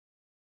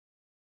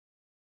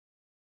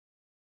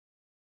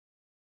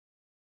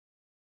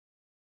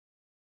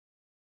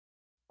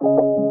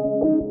Imagine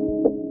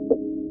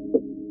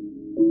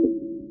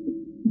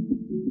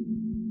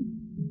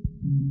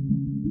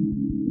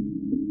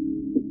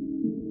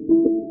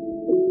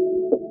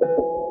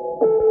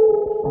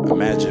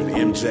if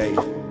MJ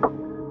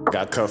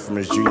got cut from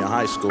his junior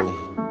high school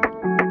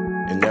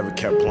and never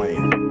kept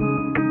playing.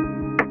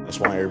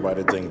 That's why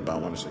everybody think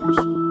about when I say this.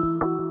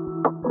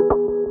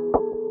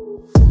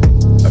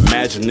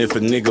 Imagine if a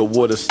nigga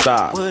would've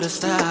stopped,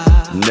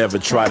 never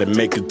tried to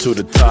make it to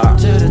the top.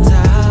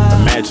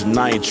 Imagine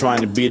I ain't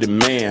trying to be the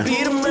man.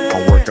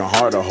 I'm working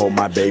hard to hold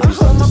my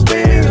babies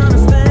understand.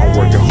 I'm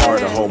working hard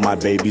to hold my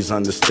babies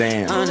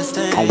understand.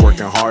 I'm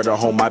working hard to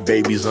hold my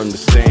babies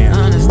understand.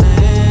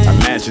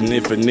 Imagine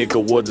if a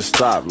nigga would've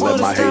stopped, let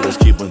my haters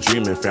keep on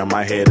dreaming, fam,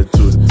 I headed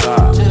to the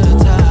top.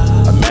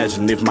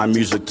 Imagine if my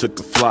music took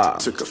a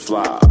flop.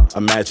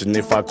 Imagine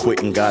if I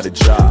quit and got a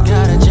job.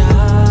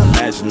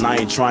 Imagine I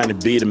ain't trying to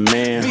be the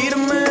man.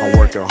 I'm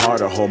working hard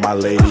to hold my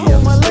lady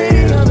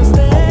understand.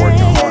 I'm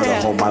working hard to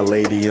hold my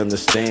lady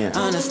understand.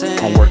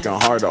 I'm working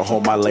hard to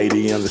hold my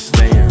lady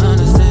understand.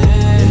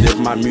 And if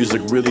my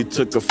music really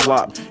took a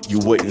flop, you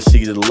wouldn't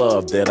see the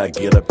love that I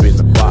get up in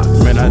the box.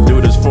 Man, I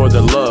do this for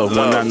the love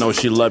when I know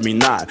she love me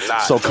not.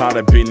 So caught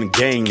up in the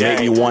game, made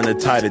me wanna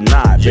tie the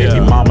knot. Baby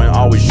mama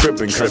always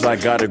tripping cause I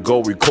gotta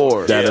go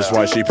record. That is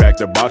why she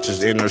packed her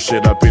boxes and her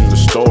shit up in the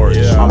storage.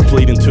 I'm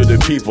pleading to the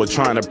people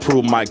trying to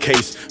prove my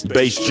case.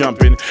 Bass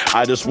jumping,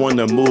 I just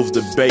wanna move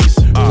the bass.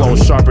 Flow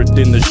sharper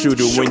than the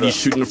shooter when you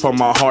shooting from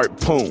my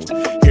harpoon.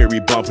 Hear me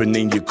bumping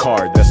in your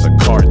car, that's a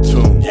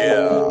cartoon.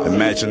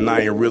 Imagine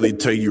I ain't really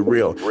tell you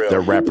real.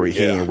 That rapper, he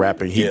ain't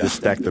rapping, he just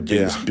stacked up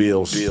in his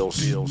bills.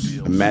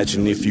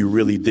 Imagine if you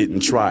really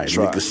didn't try.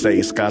 Niggas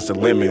say sky's the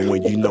limit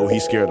when you know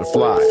he's scared to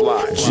fly.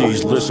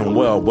 G's listen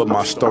well, but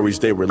my stories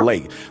they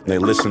relate. They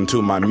listen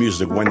to my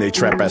music when they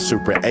trap at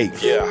Super 8.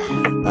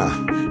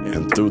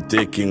 And through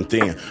thick and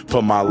thin,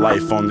 put my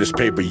life on this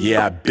paper,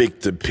 I big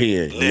the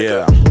pen,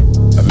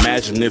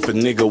 Imagine if a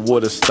nigga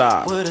would've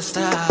stopped,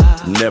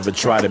 never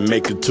tried to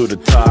make it to the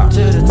top.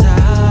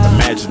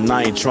 Imagine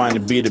I ain't trying to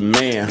be the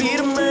man.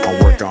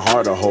 I'm working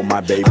hard to hold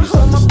my babies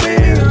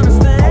understand.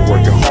 I'm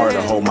working hard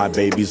to hold my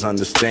babies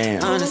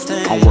understand.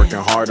 I'm working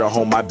hard to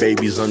hold my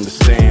babies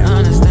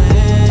understand.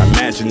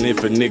 Imagine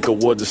if a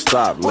nigga would've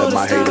stopped, let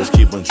my haters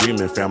keep on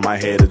dreaming, fam, I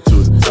headed to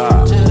the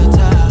top.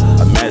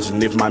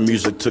 Imagine if my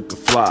music took a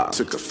flop.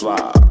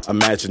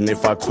 Imagine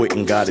if I quit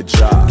and got a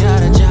job.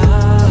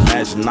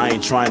 Imagine I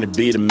ain't trying to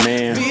be the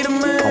man.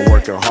 I'm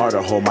working hard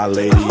to hold my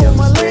lady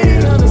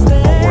understand.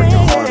 I'm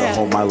working hard to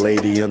hold my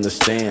lady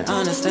understand.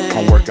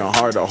 I'm working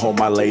hard to hold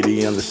my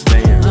lady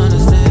understand.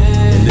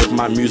 And if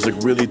my music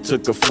really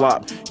took a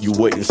flop, you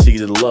wouldn't see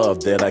the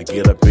love that I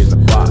get up in the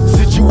box.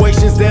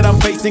 Situations that I'm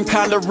facing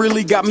kinda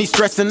really got me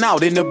stressing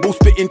out. In the booth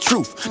spitting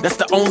truth, that's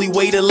the only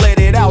way to let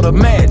it out.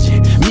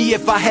 Imagine me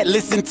if I had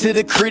listened to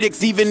the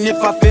critics. Even if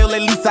I fail,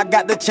 at least I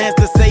got the chance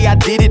to say I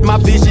did it. My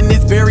vision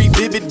is very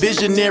vivid,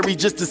 visionary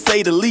just to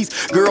say the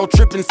least. Girl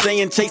tripping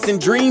saying chasing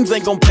dreams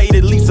ain't gon' pay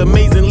the least.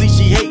 Amazingly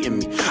she hating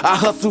me. I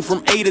hustle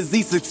from A to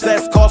Z,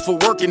 success calls for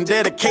work and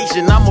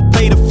dedication. I'ma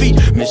pay the fee.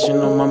 Mission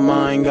on my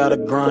mind, gotta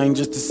grind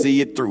just to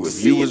see it through.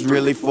 If you was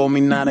really for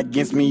me, not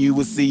against me, you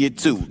would see it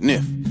too.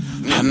 N.I.F.F.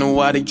 I know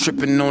why they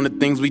tripping on the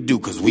things we do,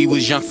 cause we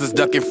was youngsters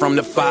ducking from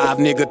the 5,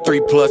 nigga,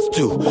 3 plus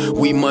 2.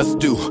 We must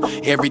do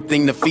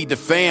everything to feed the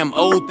fam.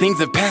 Old things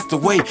have passed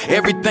away,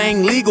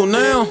 everything legal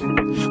now.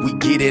 We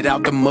get it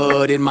out the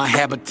mud in my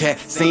habitat,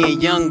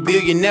 saying young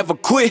Billyon never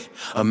quit.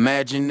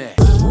 Imagine that.